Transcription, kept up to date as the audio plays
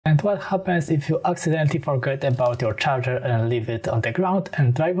And what happens if you accidentally forget about your charger and leave it on the ground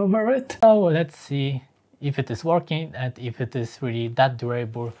and drive over it? So let's see if it is working and if it is really that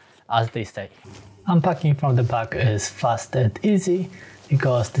durable as they say. Unpacking from the back is fast and easy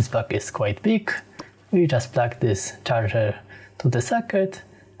because this bag is quite big. We just plug this charger to the socket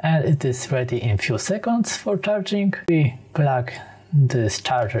and it is ready in few seconds for charging. We plug this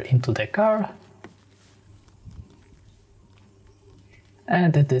charger into the car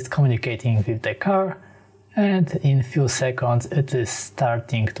and it is communicating with the car, and in few seconds it is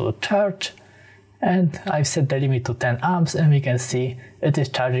starting to charge, and I've set the limit to 10 amps and we can see it is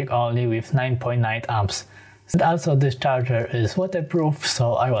charging only with 9.9 amps. And also this charger is waterproof,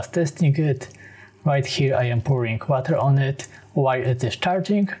 so I was testing it. Right here I am pouring water on it while it is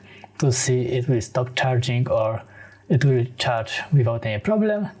charging to see it will stop charging or it will charge without any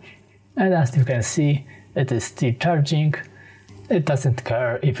problem. And as you can see, it is still charging. It doesn't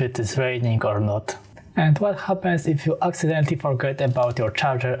care if it is raining or not. And what happens if you accidentally forget about your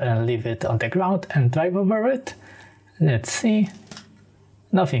charger and leave it on the ground and drive over it? Let's see.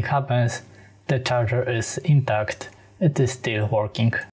 Nothing happens. The charger is intact. It is still working.